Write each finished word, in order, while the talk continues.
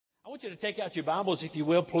want you to take out your Bibles, if you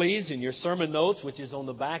will, please, and your sermon notes, which is on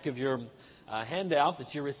the back of your handout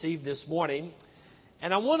that you received this morning.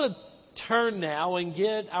 And I want to turn now and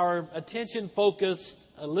get our attention focused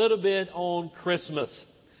a little bit on Christmas.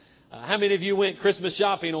 How many of you went Christmas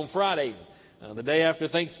shopping on Friday, the day after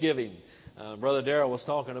Thanksgiving? Brother Darrell was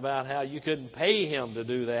talking about how you couldn't pay him to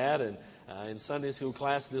do that, and in Sunday school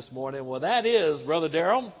class this morning. Well, that is, Brother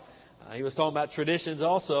Darrell, he was talking about traditions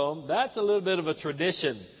also. That's a little bit of a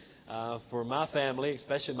tradition for my family,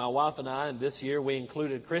 especially my wife and I. And this year we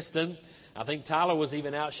included Kristen. I think Tyler was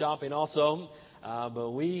even out shopping also.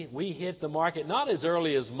 But we hit the market not as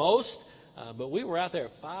early as most, but we were out there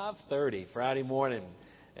at 5:30 Friday morning.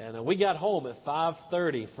 And we got home at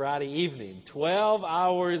 5:30 Friday evening. 12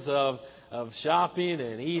 hours of shopping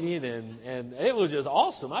and eating, and it was just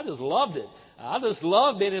awesome. I just loved it. I just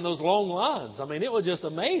loved being in those long lines. I mean, it was just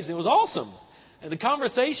amazing. It was awesome. And the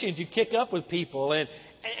conversations you kick up with people, and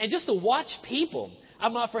just to watch people.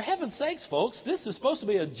 I'm like, for heaven's sakes, folks, this is supposed to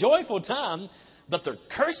be a joyful time, but they're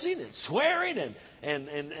cursing and swearing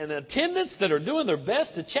and attendants that are doing their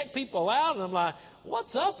best to check people out. And I'm like,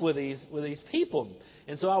 what's up with these people?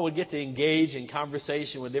 And so I would get to engage in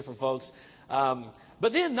conversation with different folks.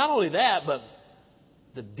 But then not only that, but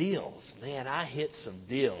the deals. Man, I hit some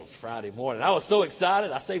deals Friday morning. I was so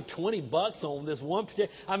excited. I saved $20 on this one particular.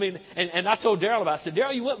 I mean, and I told Darrell about it. I said,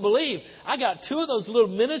 Darrell, you wouldn't believe. I got 2 of those little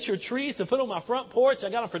miniature trees to put on my front porch. I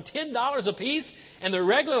got them for $10 a piece, and they're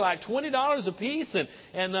regular like $20 a piece.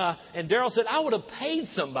 And Darrell said, I would have paid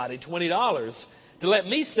somebody $20 to let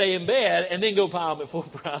me stay in bed and then go pile them at full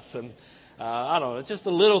price. And I don't know. It's just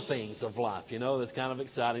the little things of life, you know, that's kind of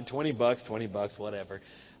exciting. $20, whatever.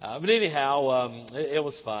 But anyhow, it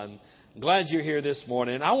was fun. I'm glad you're here this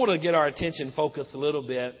morning. I want to get our attention focused a little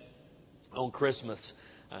bit on Christmas.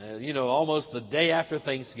 Almost the day after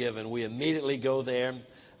Thanksgiving, we immediately go there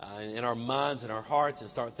in our minds and our hearts and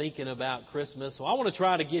start thinking about Christmas. So I want to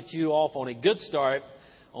try to get you off on a good start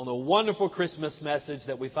on the wonderful Christmas message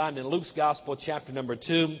that we find in Luke's Gospel, chapter number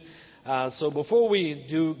 2. So before we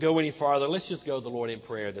do go any farther, let's just go to the Lord in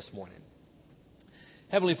prayer this morning.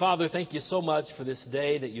 Heavenly Father, thank you so much for this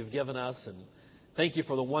day that you've given us, and thank you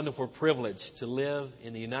for the wonderful privilege to live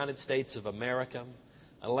in the United States of America,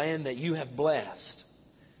 a land that you have blessed,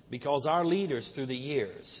 because our leaders through the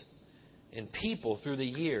years and people through the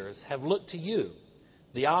years have looked to you,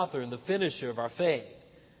 the author and the finisher of our faith.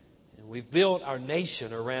 And we've built our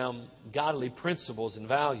nation around godly principles and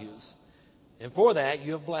values, and for that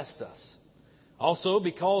you have blessed us. Also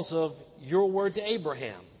because of your word to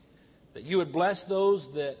Abraham, that you would bless those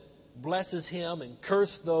that blesses him and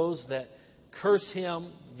curse those that curse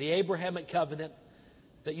him, the Abrahamic covenant,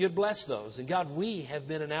 that you'd bless those. And God, we have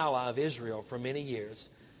been an ally of Israel for many years.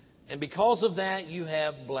 And because of that, you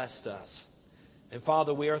have blessed us. And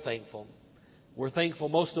Father, we are thankful. We're thankful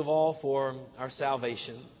most of all for our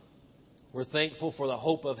salvation. We're thankful for the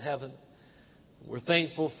hope of heaven. We're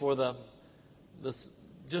thankful for the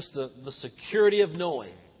security of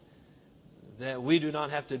knowing that we do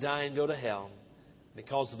not have to die and go to hell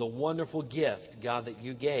because of the wonderful gift, God, that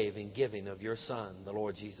you gave in giving of your Son, the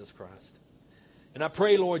Lord Jesus Christ. And I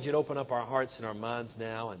pray, Lord, you'd open up our hearts and our minds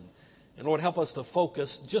now. And Lord, help us to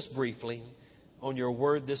focus just briefly on your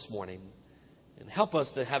word this morning. And help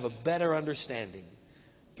us to have a better understanding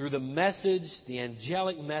through the message, the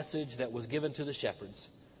angelic message that was given to the shepherds.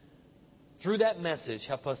 Through that message,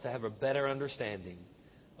 help us to have a better understanding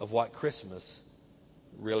of what Christmas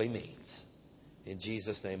really means. In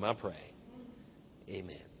Jesus' name I pray.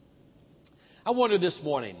 Amen. I wonder this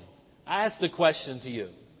morning, I asked the question to you,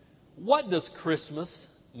 what does Christmas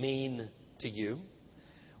mean to you?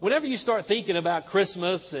 Whenever you start thinking about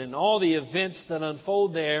Christmas and all the events that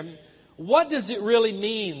unfold there, what does it really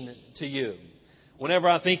mean to you? Whenever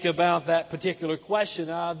I think about that particular question,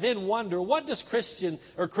 I then wonder, what does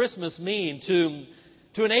Christmas mean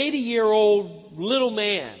to an 80-year-old little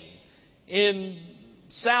man in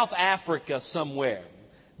South Africa somewhere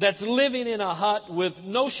that's living in a hut with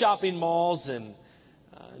no shopping malls and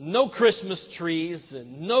no Christmas trees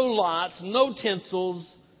and no lights, no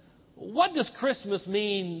tinsels? What does Christmas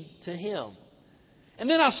mean to him? And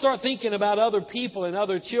then I start thinking about other people and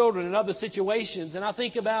other children and other situations, and I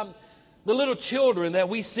think about the little children that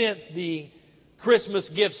we sent the Christmas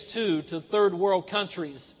gifts to third world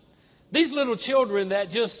countries. These little children that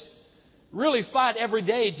just really fight every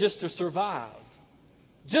day just to survive,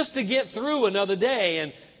 just to get through another day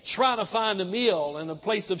and try to find a meal and a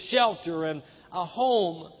place of shelter and a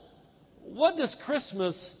home. What does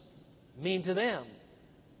Christmas mean to them?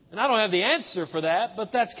 And I don't have the answer for that,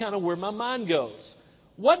 but that's kind of where my mind goes.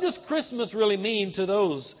 What does Christmas really mean to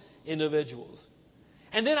those individuals?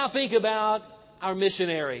 And then I think about our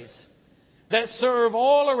missionaries that serve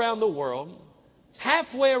all around the world,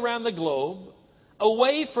 halfway around the globe,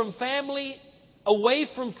 away from family, away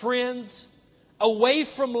from friends, away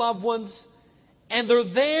from loved ones, and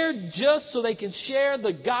they're there just so they can share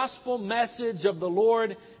the gospel message of the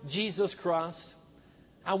Lord Jesus Christ.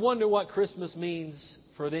 I wonder what Christmas means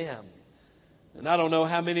for them. And I don't know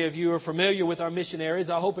how many of you are familiar with our missionaries.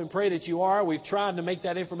 I hope and pray that you are. We've tried to make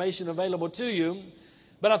that information available to you.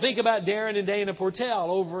 But I think about Darren and Dana Portel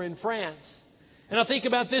over in France. And I think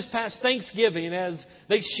about this past Thanksgiving as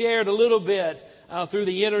they shared a little bit through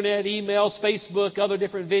the internet, emails, Facebook, other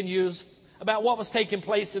different venues about what was taking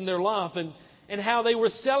place in their life and how they were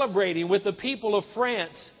celebrating with the people of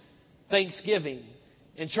France Thanksgiving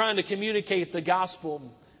and trying to communicate the gospel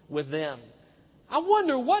with them. I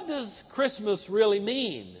wonder, what does Christmas really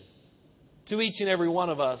mean to each and every one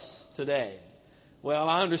of us today? Well,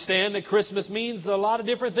 I understand that Christmas means a lot of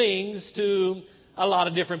different things to a lot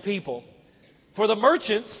of different people. For the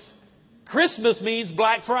merchants, Christmas means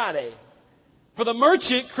Black Friday. For the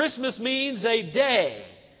merchant, Christmas means a day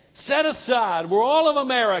set aside where all of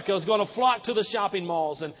America is going to flock to the shopping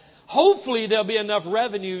malls, and hopefully there'll be enough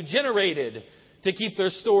revenue generated to keep their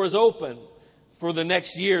stores open for the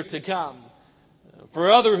next year to come. For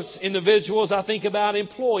other individuals, I think about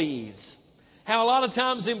employees. How a lot of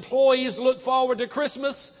times employees look forward to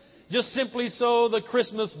Christmas just simply so the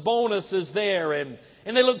Christmas bonus is there. And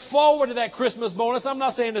they look forward to that Christmas bonus. I'm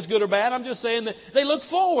not saying it's good or bad. I'm just saying that they look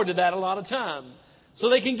forward to that a lot of time, so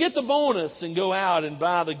they can get the bonus and go out and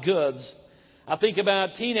buy the goods. I think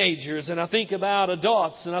about teenagers, and I think about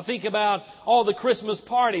adults, and I think about all the Christmas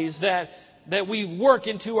parties that we work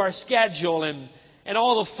into our schedule, and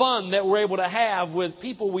all the fun that we're able to have with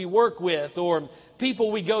people we work with or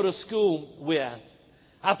people we go to school with.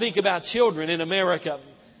 I think about children in America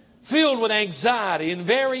filled with anxiety and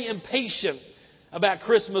very impatient about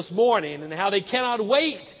Christmas morning, and how they cannot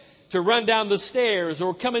wait to run down the stairs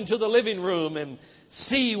or come into the living room and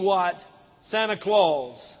see what Santa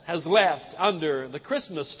Claus has left under the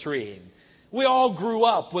Christmas tree. We all grew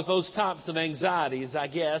up with those types of anxieties, I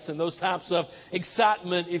guess, and those types of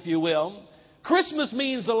excitement, if you will. Christmas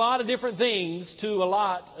means a lot of different things to a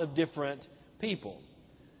lot of different people.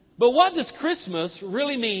 But what does Christmas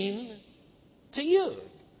really mean to you?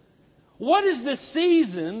 What is the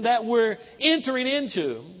season that we're entering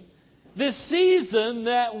into? This season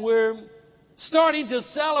that we're starting to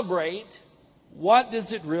celebrate, what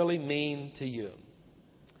does it really mean to you?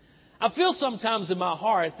 I feel sometimes in my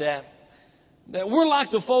heart that we're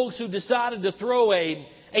like the folks who decided to throw a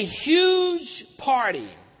huge party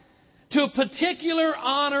to a particular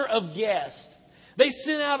honor of guest. They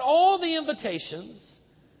sent out all the invitations.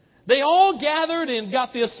 They all gathered and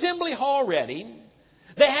got the assembly hall ready.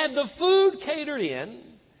 They had the food catered in.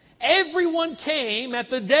 Everyone came at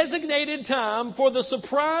the designated time for the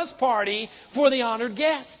surprise party for the honored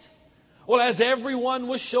guest. Well, as everyone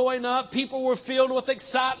was showing up, people were filled with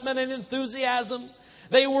excitement and enthusiasm.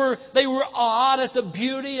 They were awed at the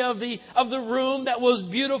beauty of the room that was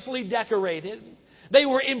beautifully decorated. They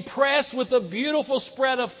were impressed with the beautiful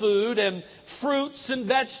spread of food and fruits and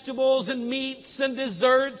vegetables and meats and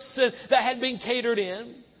desserts that had been catered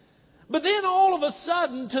in. But then all of a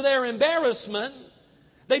sudden, to their embarrassment,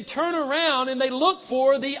 they turn around and they look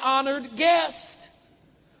for the honored guest.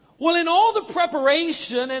 Well, in all the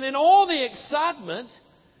preparation and in all the excitement,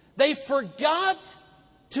 they forgot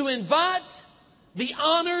to invite the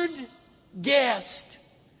honored guest.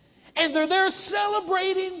 And they're there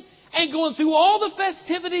celebrating and going through all the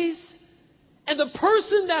festivities, and the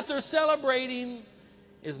person that they're celebrating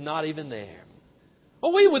is not even there.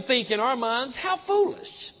 Well, we would think in our minds, how foolish.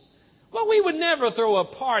 Well, we would never throw a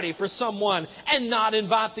party for someone and not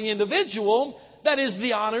invite the individual that is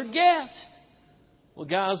the honored guest. Well,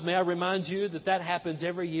 guys, may I remind you that happens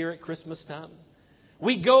every year at Christmas time?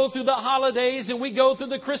 We go through the holidays and we go through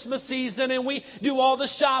the Christmas season and we do all the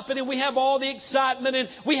shopping and we have all the excitement and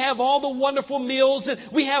we have all the wonderful meals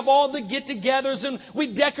and we have all the get-togethers and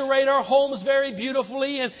we decorate our homes very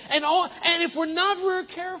beautifully and if we're not very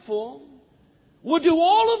careful, we'll do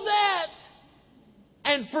all of that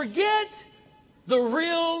and forget the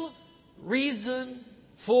real reason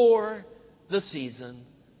for the season,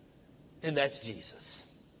 and that's Jesus.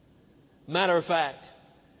 Matter of fact,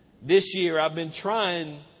 this year I've been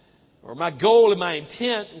trying, or my goal and my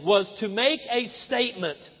intent was to make a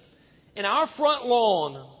statement in our front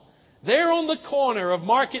lawn, there on the corner of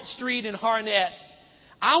Market Street and Harnett.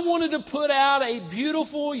 I wanted to put out a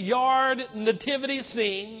beautiful yard nativity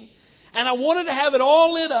scene, and I wanted to have it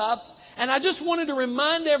all lit up, and I just wanted to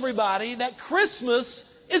remind everybody that Christmas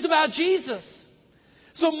is about Jesus.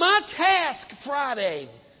 So my task Friday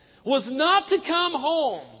was not to come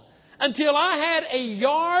home until I had a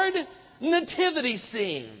yard nativity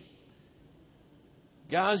scene.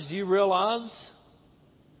 Guys, do you realize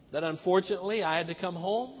that unfortunately I had to come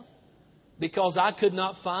home because I could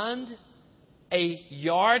not find a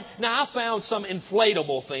yard? Now, I found some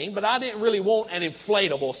inflatable thing, but I didn't really want an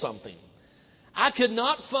inflatable something. I could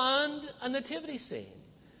not find a nativity scene.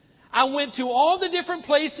 I went to all the different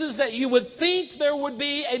places that you would think there would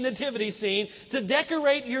be a nativity scene to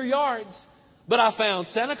decorate your yards. But I found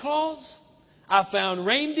Santa Claus. I found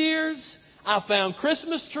reindeers. I found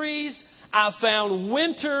Christmas trees. I found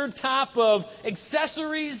winter type of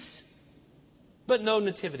accessories. But no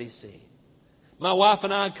nativity scene. My wife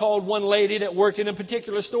and I called one lady that worked in a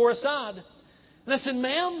particular store aside. And I said,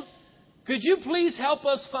 "Ma'am, could you please help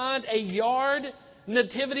us find a yard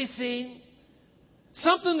nativity scene?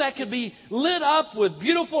 Something that could be lit up with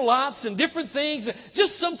beautiful lights and different things.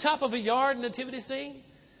 Just some type of a yard nativity scene."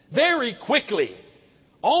 Very quickly,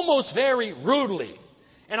 almost very rudely,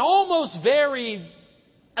 and almost very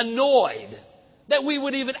annoyed that we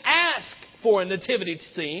would even ask for a nativity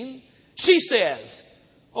scene, she says,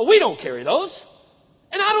 "Well, we don't carry those.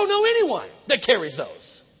 And I don't know anyone that carries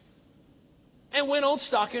those." And went on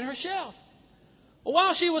stocking her shelf. Well,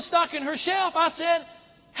 while she was stocking her shelf, I said,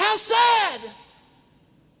 "How sad!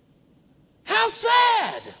 How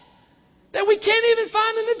sad that we can't even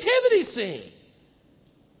find a nativity scene."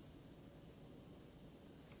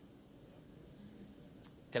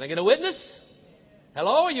 Can I get a witness?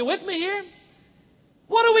 Hello, are you with me here?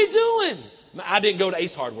 What are we doing? I didn't go to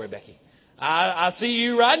Ace Hardware, Becky. I see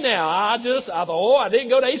you right now. I thought, I didn't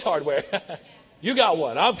go to Ace Hardware. You got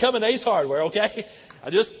one. I'm coming to Ace Hardware, okay? I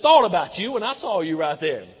just thought about you when I saw you right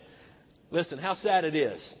there. Listen, how sad it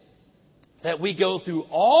is that we go through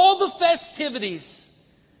all the festivities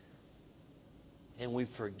and we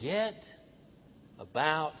forget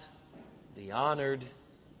about the honored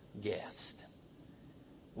guest.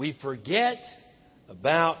 We forget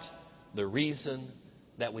about the reason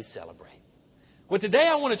that we celebrate. Well, today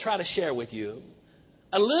I want to try to share with you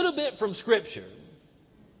a little bit from Scripture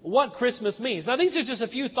what Christmas means. Now, these are just a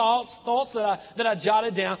few thoughts that I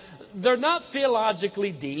jotted down. They're not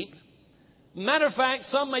theologically deep. Matter of fact,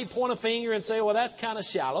 some may point a finger and say, "Well, that's kind of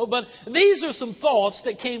shallow." But these are some thoughts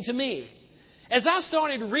that came to me as I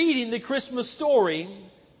started reading the Christmas story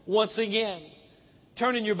once again.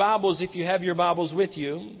 Turn in your Bibles if you have your Bibles with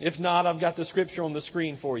you. If not, I've got the Scripture on the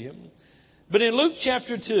screen for you. But in Luke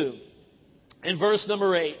chapter 2, in verse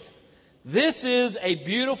number 8, this is a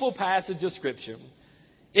beautiful passage of Scripture.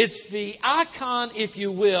 It's the icon, if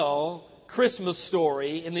you will, Christmas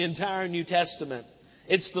story in the entire New Testament.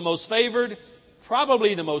 It's the most favored,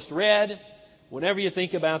 probably the most read, whenever you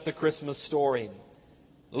think about the Christmas story.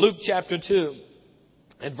 Luke chapter 2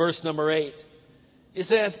 and verse number 8. It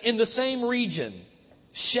says, "In the same region,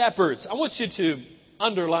 shepherds." I want you to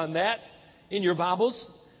underline that in your Bibles.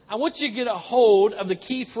 I want you to get a hold of the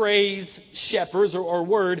key phrase shepherds or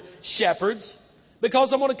word shepherds,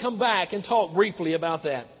 because I'm going to come back and talk briefly about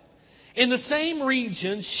that. In the same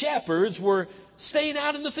region, shepherds were staying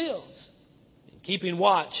out in the fields, keeping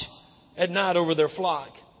watch at night over their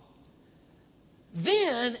flock.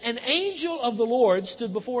 Then an angel of the Lord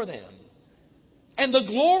stood before them, and the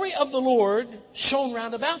glory of the Lord shone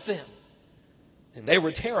round about them, and they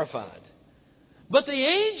were terrified. But the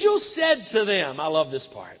angel said to them, I love this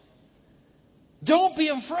part, "Don't be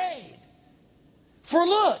afraid. For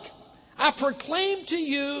look, I proclaim to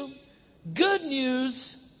you good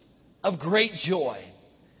news of great joy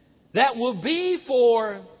that will be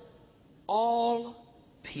for all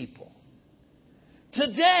people.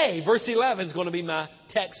 Today," verse 11 is going to be my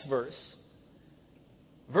text verse.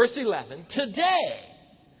 Verse 11, "Today,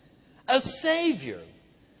 a Savior,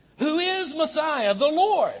 who is Messiah, the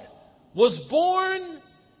Lord, was born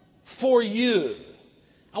for you."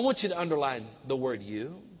 I want you to underline the word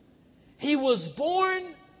 "you." He was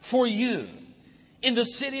born for you in the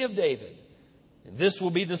city of David. And this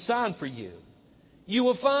will be the sign for you. You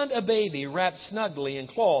will find a baby wrapped snugly in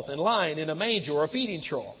cloth and lying in a manger or a feeding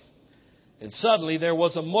trough. And suddenly there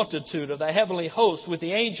was a multitude of the heavenly host with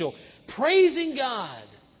the angel praising God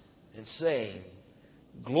and saying,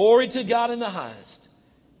 "Glory to God in the highest,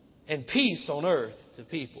 and peace on earth to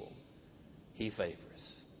people He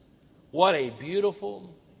favors." What a beautiful,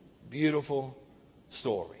 beautiful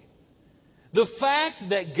story. The fact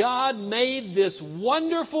that God made this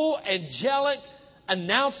wonderful, angelic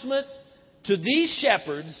announcement to these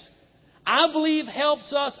shepherds, I believe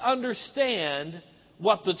helps us understand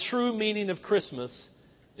what the true meaning of Christmas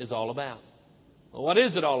is all about. Well, what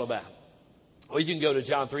is it all about? Or you can go to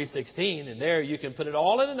John 3:16, and there you can put it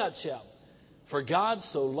all in a nutshell. For God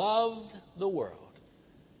so loved the world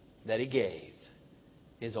that He gave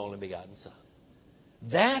His only begotten Son.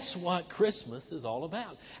 That's what Christmas is all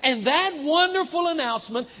about. And that wonderful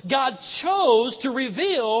announcement God chose to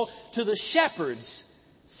reveal to the shepherds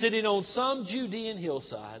sitting on some Judean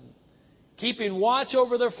hillside, keeping watch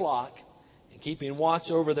over their flock and keeping watch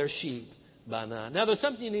over their sheep by night. Now, there's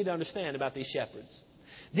something you need to understand about these shepherds.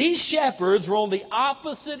 These shepherds were on the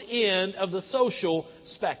opposite end of the social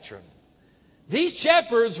spectrum. These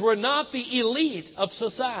shepherds were not the elite of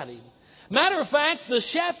society. Matter of fact, the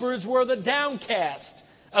shepherds were the downcast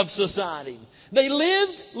of society. They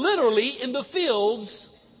lived literally in the fields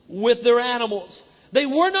with their animals. They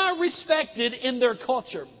were not respected in their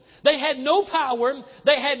culture. They had no power.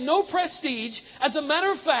 They had no prestige. As a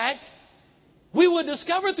matter of fact, we would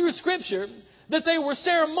discover through Scripture that they were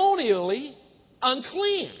ceremonially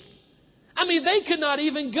unclean. I mean, they could not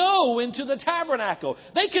even go into the tabernacle.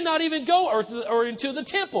 They could not even go or into the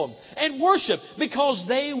temple and worship because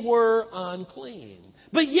they were unclean.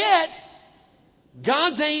 But yet,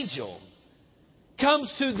 God's angel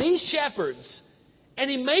comes to these shepherds and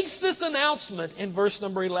he makes this announcement in verse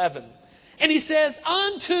number 11. And he says,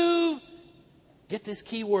 unto, get this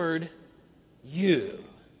key word, you.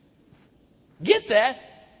 Get that?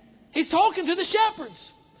 He's talking to the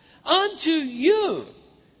shepherds. Unto you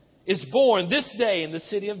is born this day in the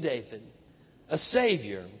city of David a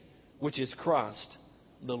Savior, which is Christ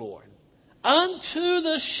the Lord. Unto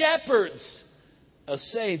the shepherds a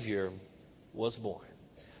Savior was born.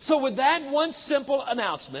 So with that one simple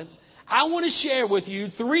announcement, I want to share with you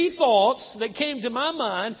 3 thoughts that came to my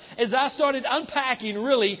mind as I started unpacking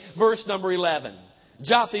really verse number 11.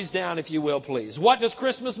 Jot these down if you will, please. What does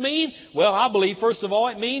Christmas mean? Well, I believe, first of all,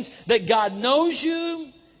 it means that God knows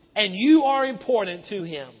you and you are important to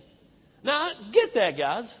Him. Now, get that,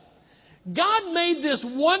 guys. God made this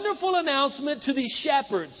wonderful announcement to these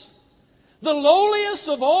shepherds, the lowliest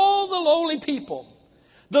of all the lowly people,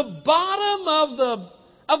 the bottom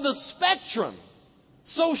of the spectrum,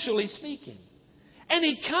 socially speaking. And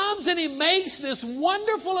He comes and He makes this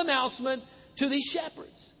wonderful announcement to these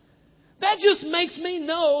shepherds. That just makes me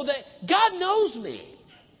know that God knows me.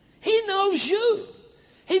 He knows you.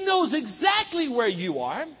 He knows exactly where you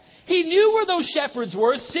are. He knew where those shepherds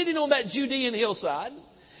were sitting on that Judean hillside.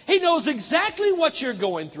 He knows exactly what you're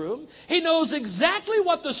going through. He knows exactly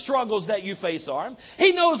what the struggles that you face are.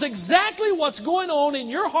 He knows exactly what's going on in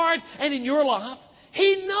your heart and in your life.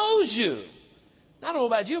 He knows you. I don't know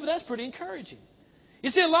about you, but that's pretty encouraging.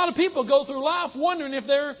 You see, a lot of people go through life wondering if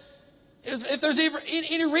there's ever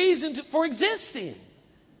any reason for existing.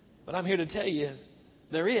 But I'm here to tell you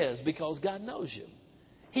there is, because God knows you.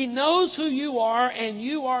 He knows who you are, and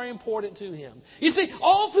you are important to Him. You see,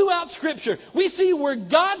 all throughout Scripture, we see where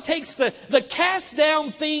God takes the cast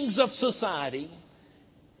down things of society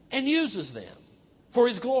and uses them for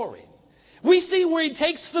His glory. We see where He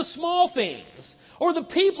takes the small things or the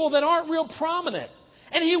people that aren't real prominent,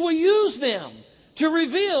 and He will use them to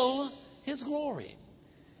reveal His glory.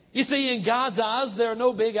 You see, in God's eyes, there are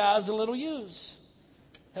no big eyes and little U's.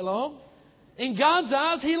 Hello? In God's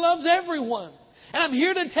eyes, He loves everyone. And I'm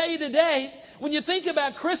here to tell you today, when you think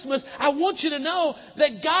about Christmas, I want you to know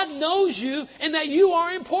that God knows you and that you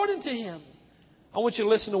are important to Him. I want you to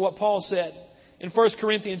listen to what Paul said in 1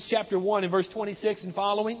 Corinthians chapter 1 and verse 26 and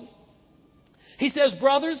following. He says,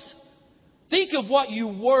 brothers, think of what you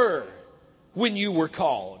were when you were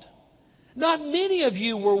called. Not many of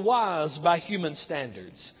you were wise by human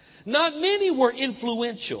standards. Not many were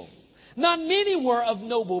influential. Not many were of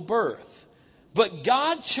noble birth. But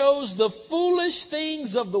God chose the foolish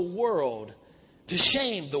things of the world to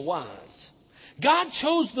shame the wise. God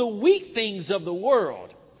chose the weak things of the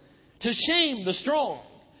world to shame the strong.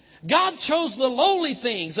 God chose the lowly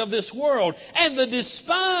things of this world and the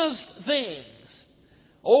despised things.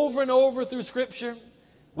 Over and over through Scripture,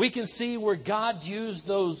 we can see where God used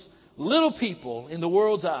those little people in the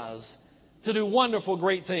world's eyes to do wonderful,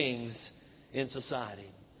 great things in society.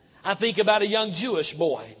 I think about a young Jewish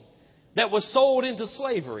boy that was sold into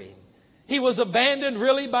slavery. He was abandoned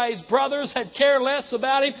really by his brothers, had cared less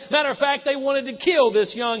about him. Matter of fact, they wanted to kill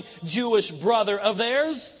this young Jewish brother of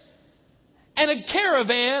theirs. And a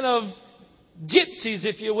caravan of gypsies,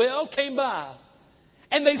 if you will, came by.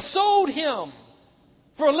 And they sold him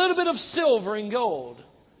for a little bit of silver and gold.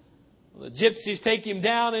 The gypsies take him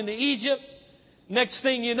down into Egypt. Next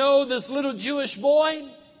thing you know, this little Jewish boy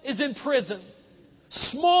is in prison.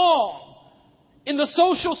 Small in the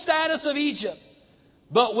social status of Egypt.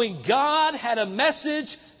 But when God had a message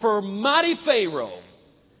for mighty Pharaoh,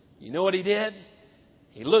 you know what he did?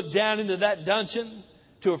 He looked down into that dungeon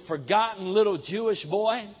to a forgotten little Jewish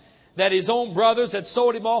boy that his own brothers had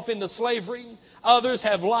sold him off into slavery. Others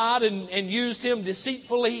have lied and used him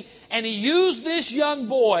deceitfully. And he used this young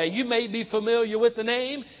boy. You may be familiar with the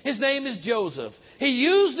name. His name is Joseph. He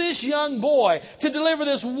used this young boy to deliver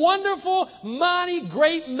this wonderful, mighty,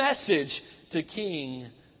 great message to King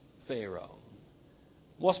Pharaoh.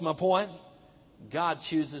 What's my point? God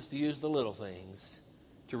chooses to use the little things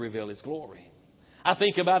to reveal His glory. I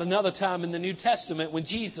think about another time in the New Testament when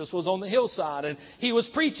Jesus was on the hillside and He was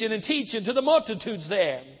preaching and teaching to the multitudes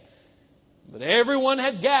there. But everyone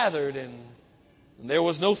had gathered and there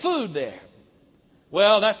was no food there.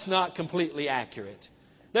 Well, that's not completely accurate.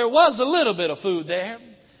 There was a little bit of food there.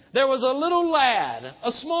 There was a little lad,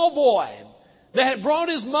 a small boy, that had brought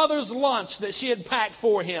his mother's lunch that she had packed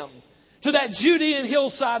for him to that Judean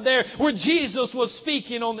hillside there where Jesus was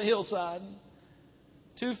speaking on the hillside.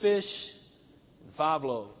 2 fish and 5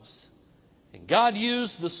 loaves. And God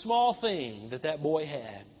used the small thing that boy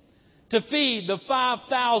had to feed the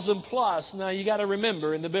 5,000 plus. Now you got to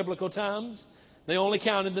remember, in the biblical times, they only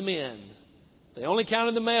counted the men. They only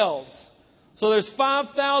counted the males. So there's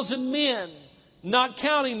 5,000 men, not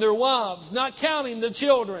counting their wives, not counting the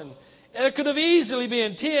children. There could have easily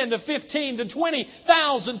been 10 to 15 to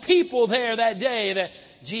 20,000 people there that day that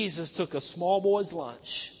Jesus took a small boy's lunch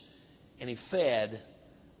and He fed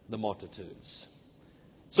the multitudes.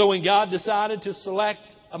 So when God decided to select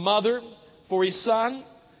a mother for His son,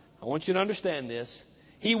 I want you to understand this.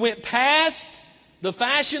 He went past the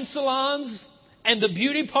fashion salons and the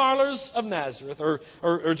beauty parlors of Nazareth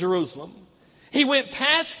or Jerusalem. He went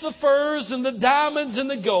past the furs and the diamonds and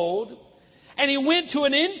the gold. And He went to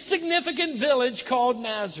an insignificant village called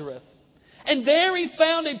Nazareth. And there He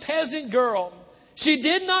found a peasant girl. She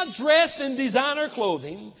did not dress in designer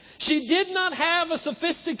clothing. She did not have a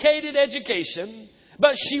sophisticated education.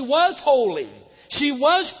 But she was holy. She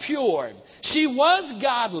was pure. She was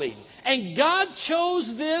godly. And God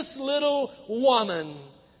chose this little woman,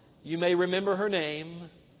 you may remember her name,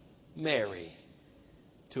 Mary,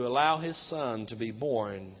 to allow His son to be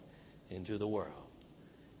born into the world.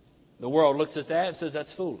 The world looks at that and says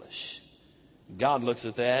that's foolish. God looks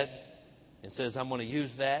at that and says, I'm going to use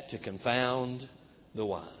that to confound the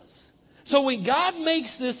wise. So when God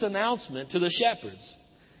makes this announcement to the shepherds,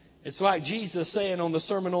 it's like Jesus saying on the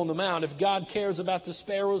Sermon on the Mount, if God cares about the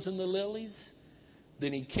sparrows and the lilies,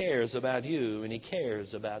 then He cares about you and He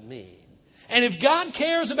cares about me. And if God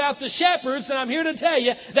cares about the shepherds, then I'm here to tell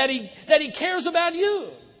you that He cares about you.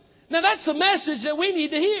 Now that's a message that we need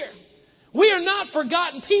to hear. We are not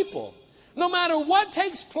forgotten people. No matter what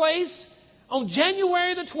takes place on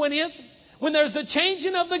January the 20th, when there's a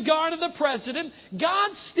changing of the guard of the president,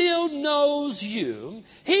 God still knows you.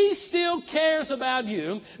 He still cares about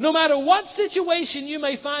you. No matter what situation you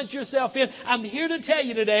may find yourself in, I'm here to tell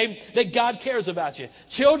you today that God cares about you.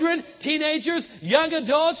 Children, teenagers, young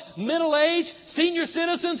adults, middle-aged, senior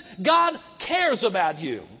citizens, God cares about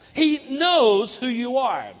you. He knows who you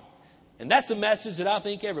are. And that's a message that I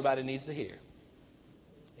think everybody needs to hear.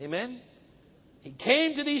 Amen? He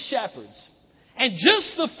came to these shepherds. And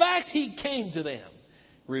just the fact He came to them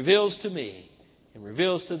reveals to me and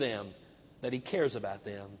reveals to them that He cares about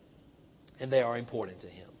them and they are important to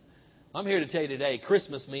Him. I'm here to tell you today,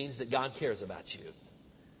 Christmas means that God cares about you.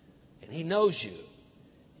 And He knows you.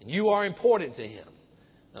 And you are important to Him.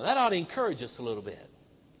 Now that ought to encourage us a little bit.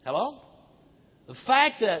 Hello? The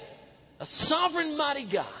fact that a sovereign mighty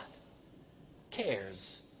God cares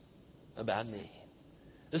about me.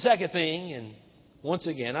 The second thing, and once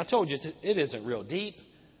again, I told you it isn't real deep,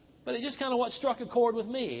 but it just kind of what struck a chord with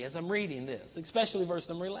me as I'm reading this, especially verse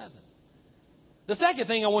number 11. The second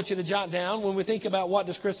thing I want you to jot down when we think about what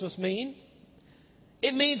does Christmas mean,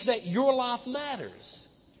 it means that your life matters.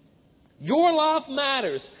 Your life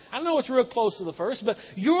matters. I know it's real close to the first, but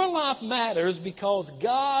your life matters because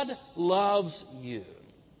God loves you.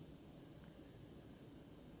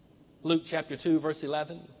 Luke chapter 2, verse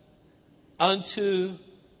 11. Unto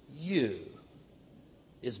you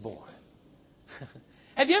is born.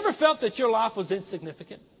 Have you ever felt that your life was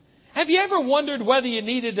insignificant? Have you ever wondered whether you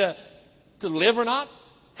needed to live or not?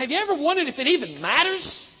 Have you ever wondered if it even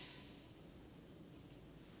matters?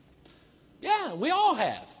 Yeah, we all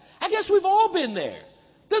have. I guess we've all been there.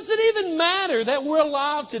 Does it even matter that we're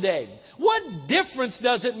alive today? What difference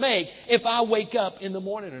does it make if I wake up in the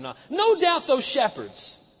morning or not? No doubt those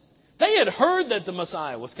shepherds, they had heard that the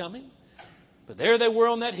Messiah was coming. But there they were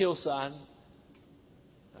on that hillside,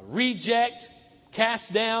 a reject,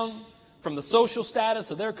 cast down from the social status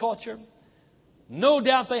of their culture. No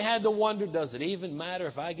doubt they had to wonder, does it even matter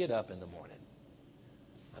if I get up in the morning?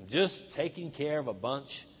 I'm just taking care of a bunch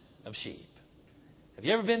of sheep. Have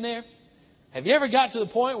you ever been there? Have you ever got to the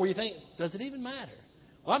point where you think, does it even matter?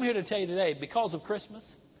 Well, I'm here to tell you today, because of Christmas,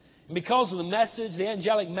 and because of the message, the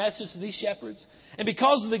angelic message to these shepherds, and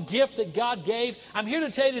because of the gift that God gave, I'm here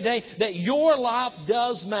to tell you today that your life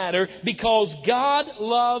does matter because God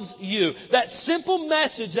loves you. That simple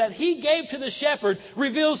message that He gave to the shepherd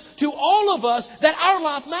reveals to all of us that our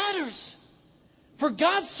life matters. For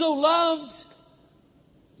God so loved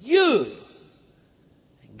you,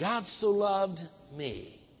 and God so loved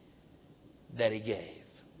me, that He gave.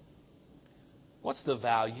 What's the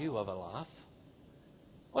value of a life?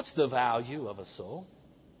 What's the value of a soul?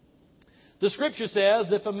 The Scripture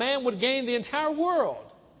says if a man would gain the entire world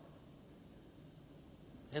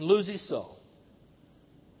and lose his soul,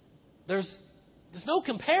 there's no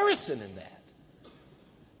comparison in that.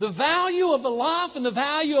 The value of a life and the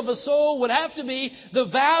value of a soul would have to be the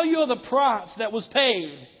value of the price that was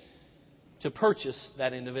paid to purchase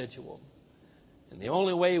that individual. And the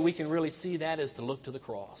only way we can really see that is to look to the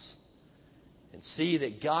cross and see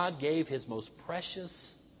that God gave His most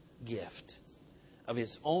precious gift of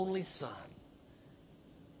His only Son.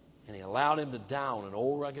 And He allowed Him to die on an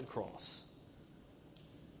old rugged cross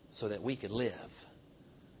so that we could live.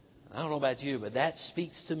 I don't know about you, but that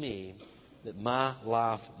speaks to me that my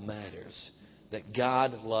life matters, that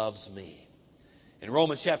God loves me. In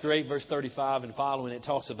Romans chapter 8, verse 35 and following, it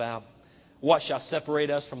talks about what shall separate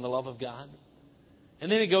us from the love of God.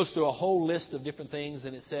 And then it goes through a whole list of different things,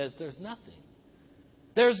 and it says there's nothing.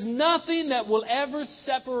 There's nothing that will ever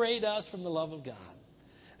separate us from the love of God.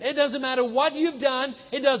 It doesn't matter what you've done.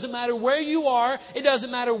 It doesn't matter where you are. It doesn't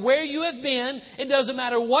matter where you have been. It doesn't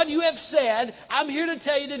matter what you have said. I'm here to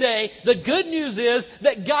tell you today, the good news is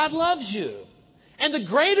that God loves you. And the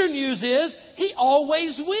greater news is He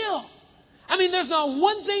always will. I mean, there's not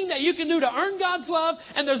one thing that you can do to earn God's love,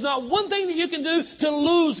 and there's not one thing that you can do to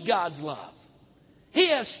lose God's love. He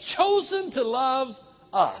has chosen to love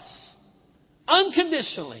us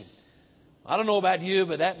unconditionally. I don't know about you,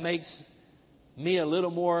 but that makes me a little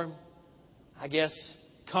more, I guess,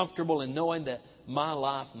 comfortable in knowing that my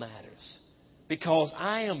life matters because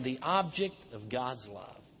I am the object of God's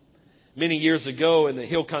love. Many years ago in the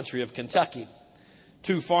hill country of Kentucky,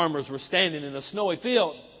 two farmers were standing in a snowy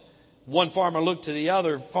field. One farmer looked to the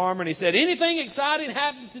other farmer and he said, "Anything exciting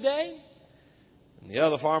happened today?" And the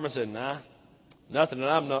other farmer said, "Nah, nothing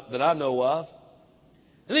that I know of."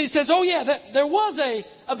 And then he says, "Oh yeah, there was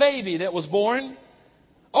a baby that was born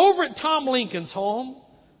over at Tom Lincoln's home,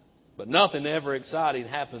 but nothing ever exciting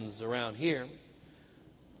happens around here."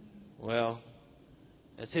 Well,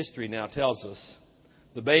 as history now tells us,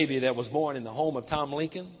 the baby that was born in the home of Tom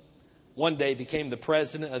Lincoln one day became the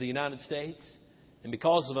President of the United States. And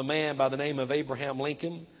because of a man by the name of Abraham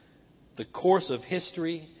Lincoln, the course of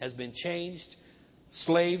history has been changed.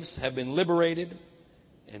 Slaves have been liberated,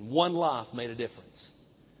 and one life made a difference.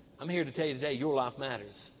 I'm here to tell you today, your life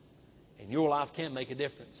matters. And your life can make a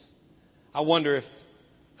difference. I wonder if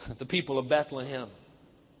the people of Bethlehem,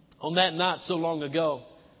 on that night so long ago,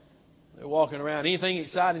 they're walking around. Anything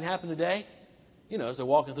exciting happened today? You know, as they're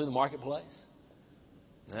walking through the marketplace.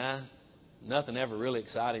 Nah, nothing ever really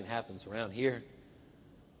exciting happens around here.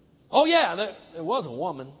 Oh yeah, there was a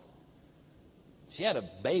woman. She had a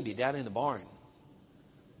baby down in the barn.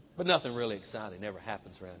 But nothing really exciting ever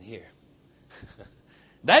happens around here.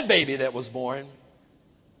 That baby that was born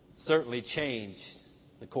certainly changed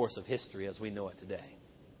the course of history as we know it today.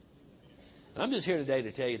 And I'm just here today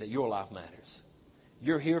to tell you that your life matters.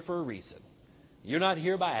 You're here for a reason. You're not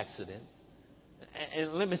here by accident.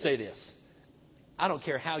 And let me say this. I don't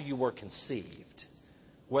care how you were conceived.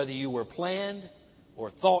 Whether you were planned or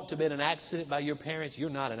thought to be an accident by your parents, you're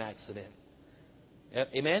not an accident.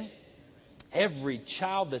 Amen? Every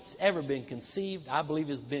child that's ever been conceived, I believe,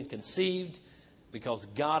 has been conceived because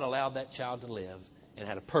God allowed that child to live and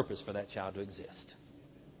had a purpose for that child to exist.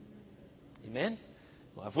 Amen?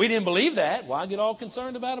 Well, if we didn't believe that, why get all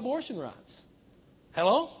concerned about abortion rights?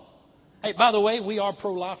 Hello? Hey, by the way, we are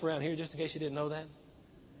pro-life around here, just in case you didn't know that.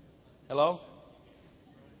 Hello?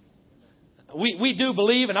 We do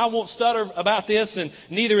believe, and I won't stutter about this, and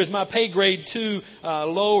neither is my pay grade too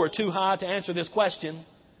low or too high to answer this question.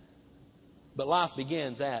 But life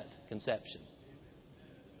begins at conception.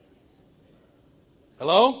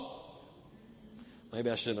 Hello? Maybe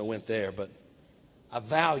I shouldn't have went there, but I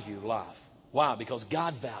value life. Why? Because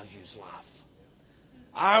God values life.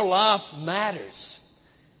 Our life matters.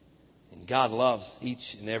 And God loves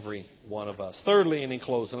each and every one of us. Thirdly, and in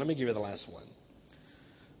closing, let me give you the last one.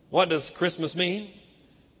 What does Christmas mean?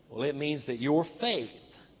 Well, it means that your faith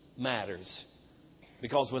matters.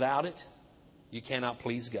 Because without it, you cannot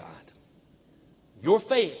please God. Your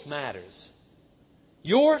faith matters.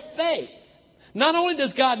 Your faith. Not only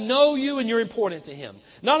does God know you and you're important to Him.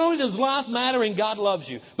 Not only does life matter and God loves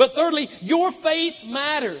you. But thirdly, your faith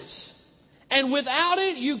matters. And without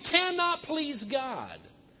it, you cannot please God.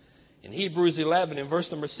 In Hebrews 11, in verse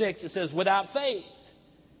number 6, it says, without faith,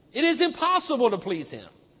 it is impossible to please Him.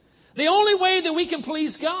 The only way that we can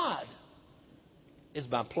please God is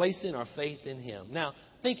by placing our faith in Him. Now,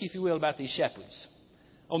 think, if you will, about these shepherds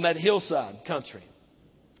on that hillside country.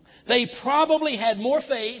 They probably had more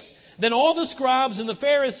faith than all the scribes and the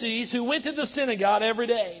Pharisees who went to the synagogue every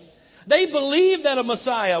day. They believed that a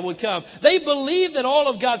Messiah would come. They believed that all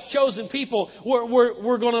of God's chosen people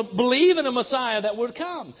were going to believe in a Messiah that would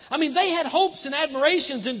come. I mean, they had hopes and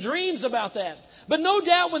admirations and dreams about that. But no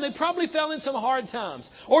doubt when they probably fell in some hard times,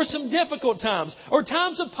 or some difficult times, or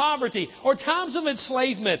times of poverty, or times of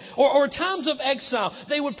enslavement, or times of exile,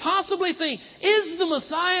 they would possibly think, is the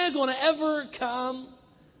Messiah going to ever come?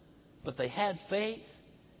 But they had faith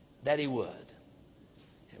that He would.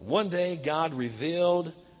 And one day God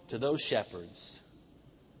revealed to those shepherds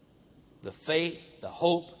the faith, the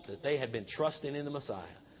hope that they had been trusting in the Messiah,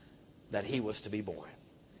 that He was to be born.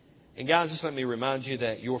 And guys, just let me remind you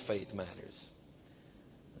that your faith matters.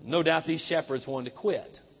 No doubt these shepherds wanted to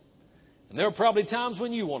quit. And there are probably times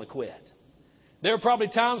when you want to quit. There are probably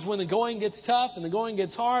times when the going gets tough and the going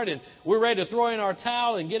gets hard and we're ready to throw in our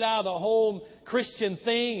towel and get out of the whole Christian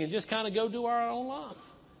thing and just kind of go do our own life.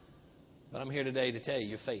 But I'm here today to tell you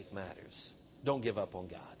your faith matters. Don't give up on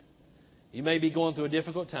God. You may be going through a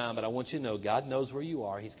difficult time, but I want you to know God knows where you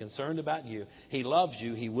are. He's concerned about you. He loves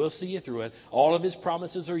you. He will see you through it. All of His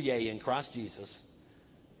promises are yea in Christ Jesus.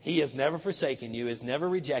 He has never forsaken you, has never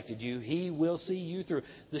rejected you. He will see you through.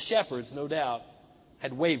 The shepherds, no doubt,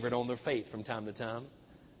 had wavered on their faith from time to time.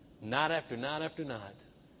 Night after night after night.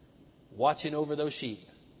 Watching over those sheep.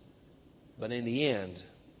 But in the end,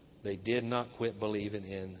 they did not quit believing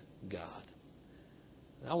in God.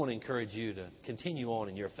 I want to encourage you to continue on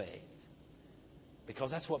in your faith. Because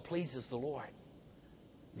that's what pleases the Lord.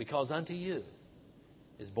 Because unto you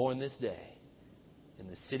is born this day in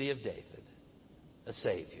the city of David a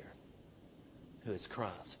Savior who is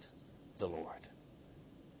Christ the Lord.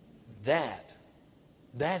 That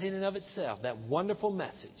in and of itself, that wonderful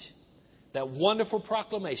message, that wonderful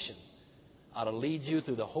proclamation ought to lead you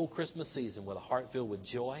through the whole Christmas season with a heart filled with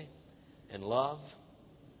joy and love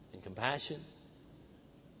and compassion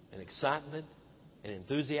and excitement and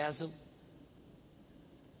enthusiasm.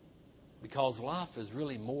 Because life is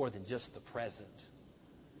really more than just the present.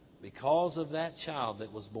 Because of that child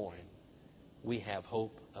that was born, we have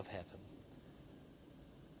hope of heaven.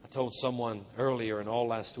 I told someone earlier and all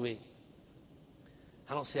last week,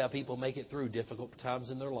 I don't see how people make it through difficult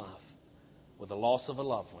times in their life with the loss of a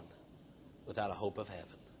loved one without a hope of heaven.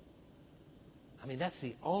 I mean, that's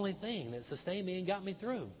the only thing that sustained me and got me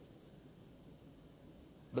through.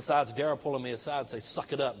 Besides Darrell pulling me aside and say,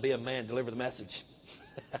 suck it up, be a man, deliver the message.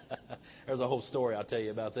 There's a whole story I'll tell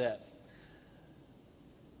you about that.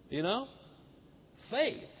 You know,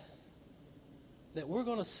 faith that we're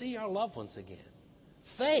going to see our loved ones again.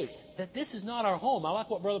 Faith that this is not our home. I like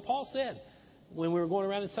what Brother Paul said when we were going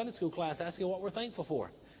around in Sunday school class asking what we're thankful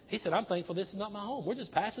for. He said, I'm thankful this is not my home. We're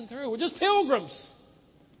just passing through. We're just pilgrims.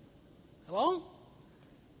 Hello?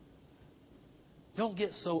 Don't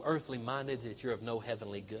get so earthly minded that you're of no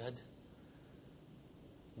heavenly good.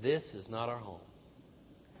 This is not our home.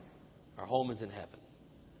 Our home is in heaven.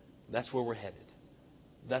 That's where we're headed.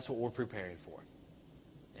 That's what we're preparing for.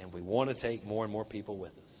 And we want to take more and more people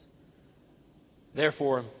with us.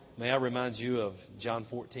 Therefore, may I remind you of John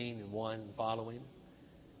 14:1 and following,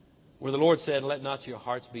 where the Lord said, let not your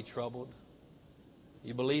hearts be troubled.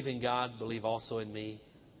 You believe in God, believe also in me.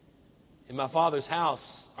 In my Father's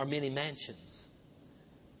house are many mansions.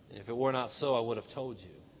 And if it were not so, I would have told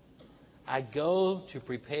you. I go to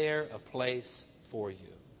prepare a place for you.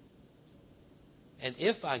 And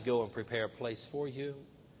if I go and prepare a place for you,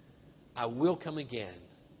 I will come again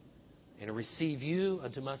and receive you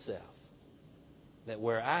unto myself, that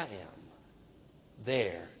where I am,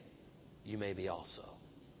 there you may be also.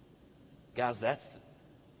 Guys, that's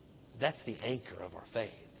the anchor of our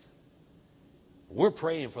faith. We're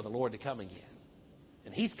praying for the Lord to come again.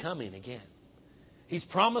 And He's coming again. He's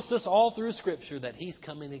promised us all through Scripture that He's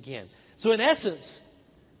coming again. So in essence,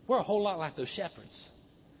 we're a whole lot like those shepherds.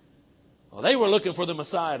 Well, they were looking for the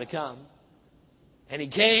Messiah to come. And He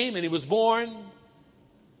came and He was born.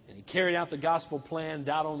 And He carried out the gospel plan,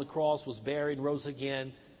 died on the cross, was buried, rose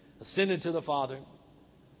again, ascended to the Father.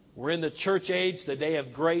 We're in the church age, the day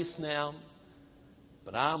of grace now.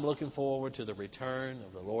 But I'm looking forward to the return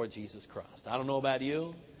of the Lord Jesus Christ. I don't know about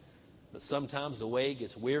you, but sometimes the way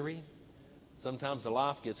gets weary. Sometimes the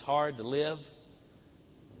life gets hard to live.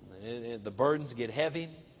 The burdens get heavy.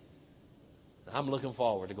 I'm looking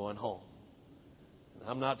forward to going home.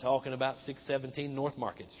 I'm not talking about 617 North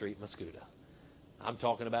Market Street, Mascoutah. I'm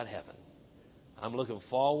talking about heaven. I'm looking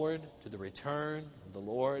forward to the return of the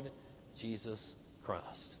Lord Jesus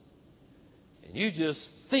Christ. And you just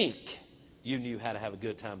think you knew how to have a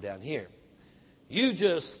good time down here. You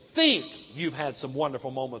just think you've had some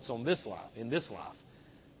wonderful moments in this life.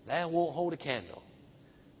 That won't hold a candle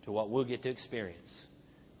to what we'll get to experience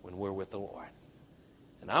when we're with the Lord.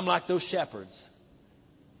 And I'm like those shepherds.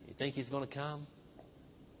 You think He's going to come?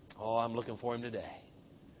 Oh, I'm looking for Him today.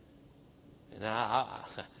 And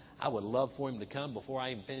I would love for Him to come before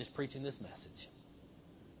I even finish preaching this message.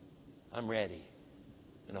 I'm ready.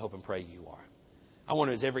 And I hope and pray you are. I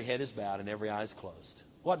wonder, as every head is bowed and every eye is closed,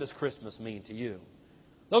 what does Christmas mean to you?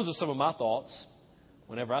 Those are some of my thoughts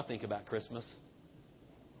whenever I think about Christmas.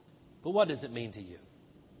 But what does it mean to you?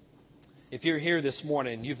 If you're here this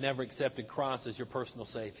morning and you've never accepted Christ as your personal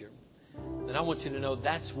Savior, then I want you to know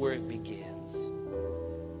that's where it begins.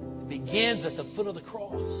 It begins at the foot of the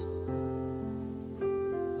cross.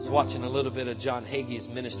 I was watching a little bit of John Hagee's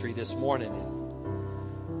ministry this morning,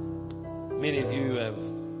 and many of you have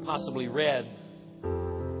possibly read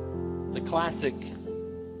the classic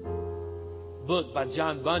book by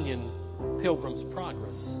John Bunyan, Pilgrim's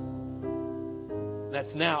Progress.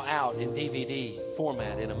 That's now out in DVD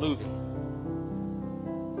format in a movie.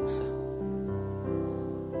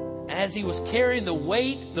 As he was carrying the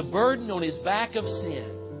weight, the burden on his back of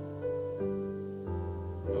sin,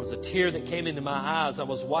 there was a tear that came into my eyes. I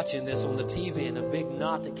was watching this on the TV, and a big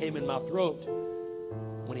knot that came in my throat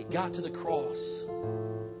when he got to the cross.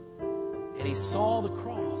 And he saw the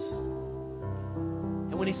cross.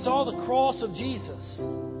 And when he saw the cross of Jesus,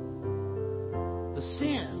 the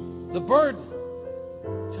sin, the burden,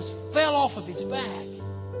 just fell off of his back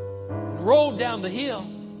and rolled down the hill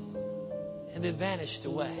and then vanished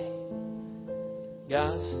away.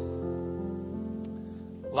 Guys,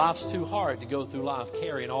 life's too hard to go through life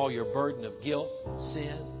carrying all your burden of guilt,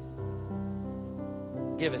 sin.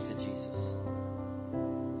 Give it to Jesus.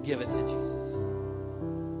 Give it to Jesus.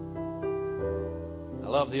 I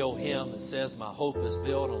love the old hymn that says, my hope is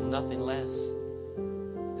built on nothing less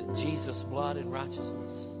than Jesus' blood and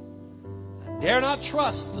righteousness. I dare not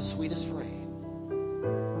trust the sweetest frame,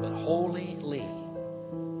 but wholly lean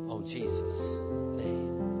on Jesus' name.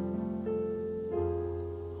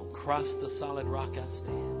 On Christ the solid rock I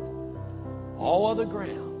stand. All other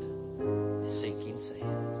ground is sinking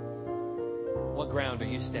sand. What ground are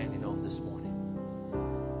you standing on this morning?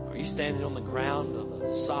 Are you standing on the ground of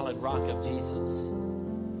the solid rock of Jesus?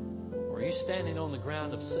 Or are you standing on the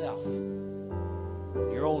ground of self?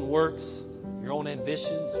 Your own works, your own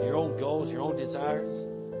ambitions, your own goals, your own desires?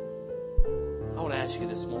 I want to ask you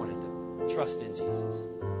this morning to trust in Jesus.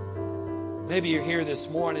 Maybe you're here this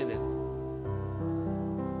morning and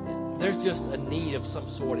there's just a need of some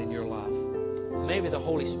sort in your life. Maybe the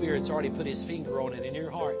Holy Spirit's already put His finger on it in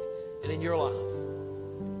your heart and in your life.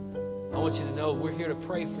 I want you to know we're here to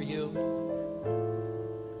pray for you.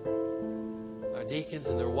 Our deacons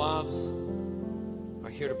and their wives are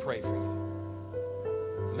here to pray for you.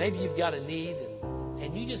 Maybe you've got a need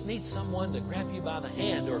and you just need someone to grab you by the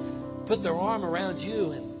hand or put their arm around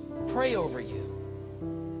you and pray over you.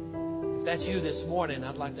 If that's you this morning,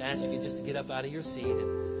 I'd like to ask you just to get up out of your seat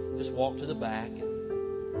and just walk to the back and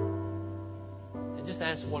just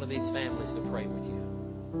ask one of these families to pray with you.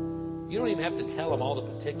 You don't even have to tell them all the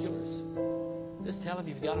particulars. Just tell them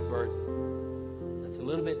you've got a burden that's a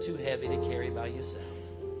little bit too heavy to carry by yourself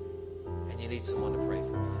and you need someone to pray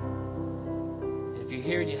for you. And if you're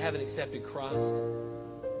here and you haven't accepted Christ,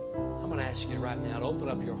 I'm going to ask you right now to open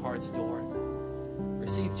up your heart's door.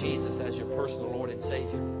 Receive Jesus as your personal Lord and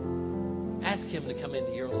Savior. Ask Him to come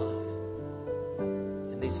into your life.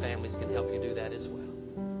 And these families can help you do that as well.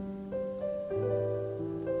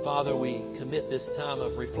 Father, we commit this time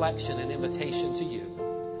of reflection and invitation to you.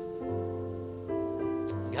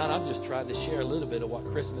 God, I've just tried to share a little bit of what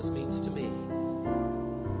Christmas means to me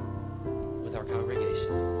with our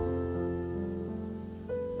congregation.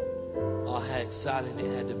 Oh, how exciting it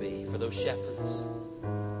had to be for those shepherds,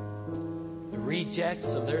 the rejects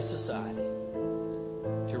of their society,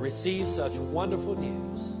 to receive such wonderful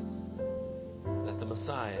news that the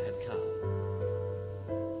Messiah had come.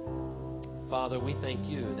 Father, we thank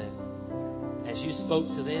you that as you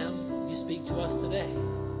spoke to them, you speak to us today.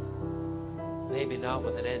 Maybe not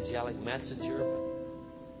with an angelic messenger,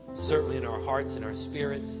 but certainly in our hearts and our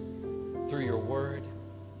spirits through your word,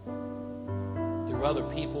 through other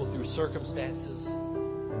people, through circumstances.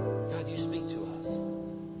 God, you speak to us.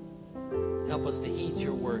 Help us to heed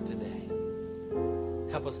your word today.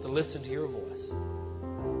 Help us to listen to your voice.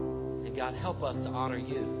 And God, help us to honor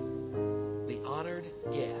you, the honored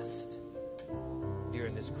guest,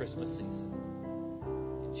 during this Christmas season.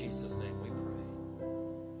 In Jesus' name we pray.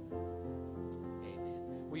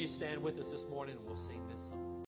 Amen. Will you stand with us this morning and we'll sing this song?